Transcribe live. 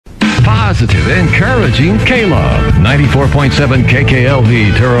Positive, encouraging K-Love. 94.7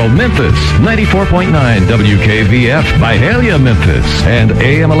 KKLV, Turl, Memphis. 94.9 WKVF, Byhalia, Memphis. And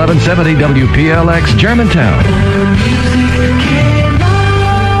AM 1170 WPLX, Germantown.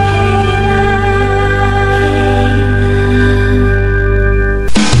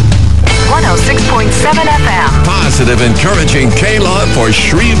 106.7 FM. Positive, encouraging K-Love for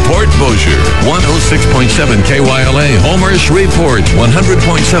Shreveport, Bossier. 106.7 KYLA, Homer, Shreveport.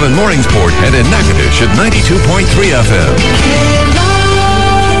 100.7 Morningsport. And in Natchitoches at 92.3 FM.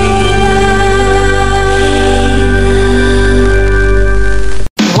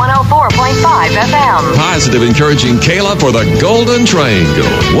 104.5 FM. Positive, encouraging Kayla for the Golden Triangle.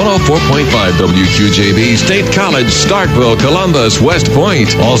 104.5 WQJB, State College, Starkville, Columbus, West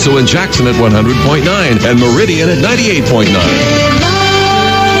Point. Also in Jackson at 100.9 and Meridian at 98.9.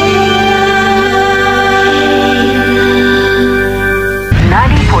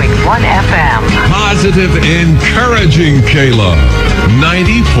 90.1 FM. Positive, encouraging Kayla.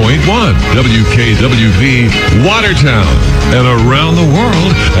 90.1 WKWV, Watertown. And around the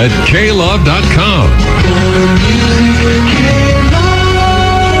world at klove.com.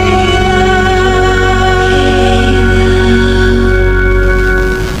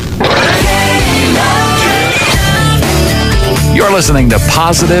 You're listening to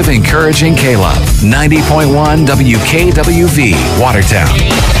Positive, Encouraging K-Love, 90.1 WKWV, Watertown.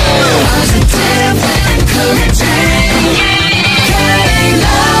 Positive, encouraging.